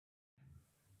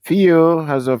FiiO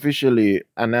has officially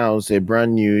announced a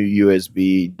brand new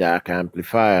USB DAC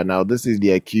amplifier. Now, this is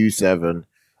their Q7.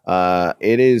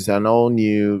 It is an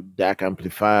all-new DAC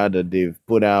amplifier that they've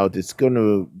put out. It's going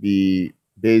to be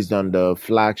based on the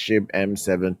flagship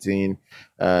M17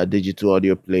 Digital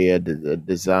Audio Player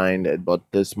design, but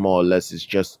this more or less is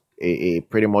just a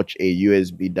pretty much a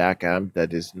USB DAC amp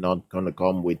that is not going to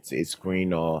come with a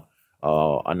screen or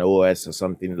an OS or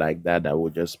something like that. That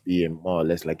would just be more or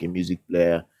less like a music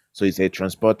player. So it's a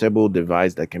transportable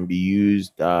device that can be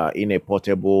used in a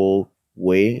portable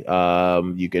way.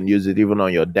 You can use it even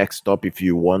on your desktop if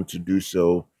you want to do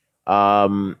so.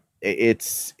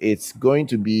 It's going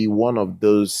to be one of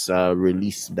those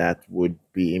release that would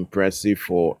be impressive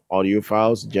for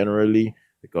audiophiles generally,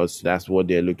 because that's what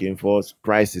they're looking for.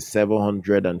 Price is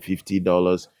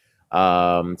 $750.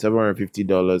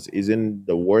 $750 isn't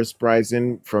the worst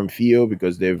pricing from FiiO,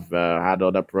 because they've had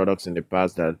other products in the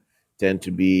past that tend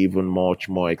to be even much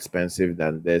more expensive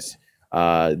than this.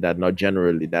 That not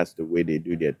generally that's the way they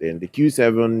do their thing. The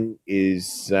Q7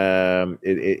 is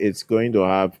it's going to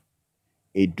have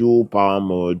a dual power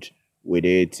mode with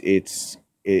it.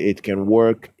 It can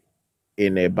work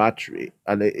in a battery,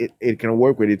 and it can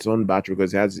work with its own battery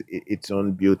because it has its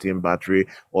own built-in battery,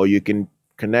 or you can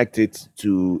connect it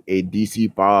to a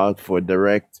DC power for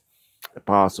direct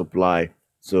power supply.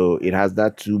 So it has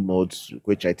that two modes,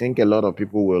 which I think a lot of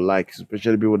people will like,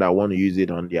 especially people that want to use it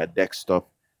on their desktop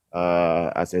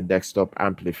as a desktop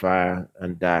amplifier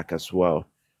and DAC as well.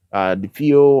 The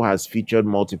FiiO has featured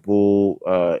multiple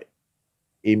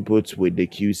inputs with the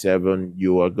Q7.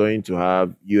 You are going to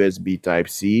have USB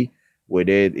Type-C with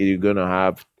it. You're going to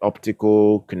have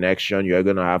optical connection. You're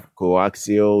going to have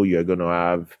coaxial. You're going to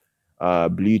have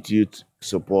Bluetooth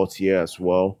support here as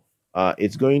well.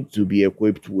 It's going to be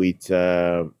equipped with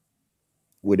a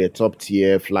top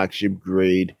tier flagship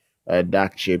grade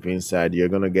DAC chip inside. You're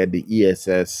going to get the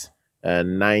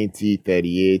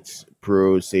ES9038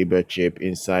 Pro Saber chip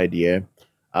inside here.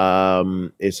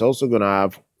 It's also going to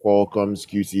have Qualcomm's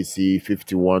QCC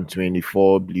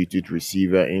 5124 Bluetooth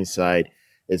receiver inside.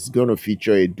 It's going to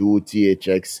feature a dual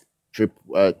THX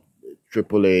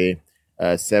AAA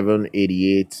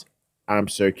 788 amp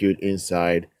circuit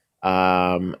inside,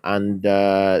 and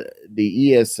the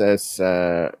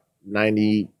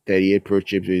ES9038 Pro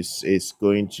chip is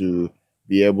going to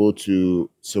be able to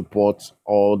support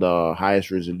all the highest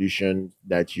resolution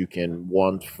that you can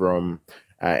want from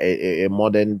a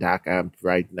modern DAC amp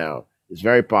right now. It's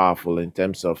very powerful in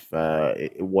terms of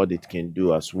what it can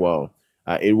do as well.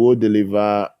 It will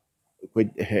deliver with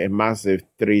a massive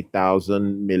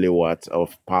 3,000 milliwatts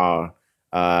of power.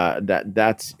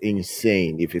 That's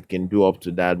insane. If it can do up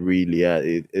to that, really,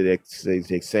 it's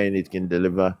saying it can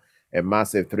deliver a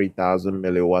massive 3,000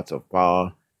 milliwatts of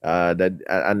power.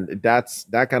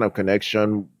 That kind of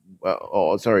connection,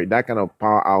 that kind of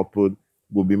power output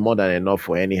will be more than enough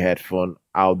for any headphone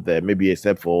out there, maybe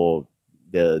except for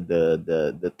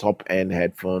the top end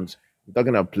headphones. I'm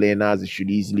talking about planers. It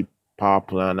should easily power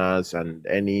planners and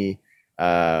any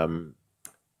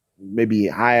maybe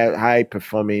high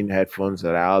performing headphones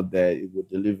that are out there. It would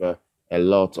deliver a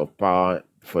lot of power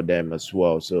for them as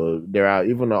well. So there are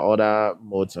even other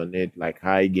modes on it, like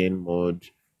high gain mode.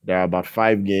 There are about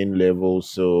 5 gain levels,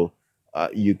 so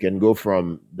you can go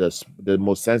from the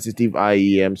most sensitive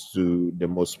IEMs to the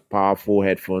most powerful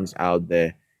headphones out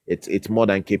there. It's more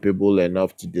than capable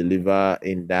enough to deliver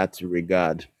in that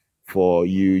regard for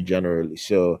you generally.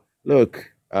 So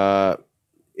look,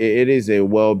 it is a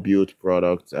well-built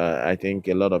product. I think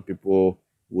a lot of people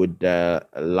would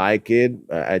like it.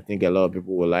 I think a lot of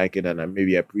people will like it and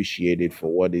maybe appreciate it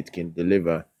for what it can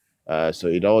deliver. So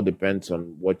it all depends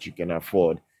on what you can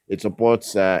afford. It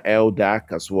supports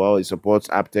LDAC as well. It supports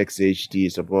aptX HD.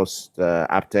 It supports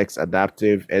aptX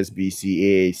Adaptive,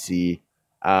 SBC,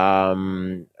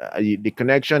 AAC. The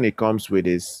connection it comes with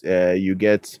is you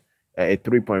get a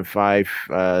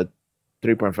 3.5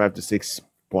 to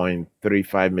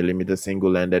 6.35 millimeter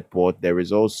single-ended port. There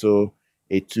is also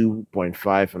a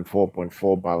 2.5 and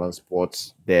 4.4 balance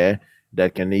ports there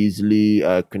that can easily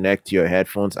connect to your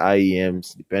headphones,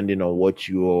 IEMs, depending on what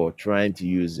you're trying to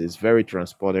use. It's very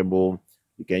transportable.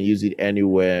 You can use it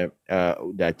anywhere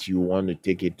that you want to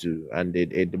take it to, and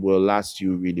it will last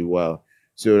you really well.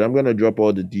 So I'm going to drop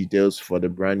all the details for the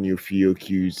brand new FiiO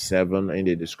Q7 in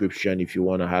the description if you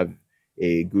want to have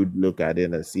a good look at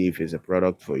it and see if it's a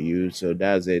product for you. So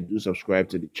that's it. Do subscribe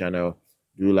to the channel.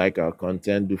 Do like our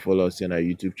content. Do follow us on our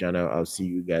YouTube channel. I'll see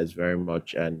you guys very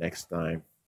much next time.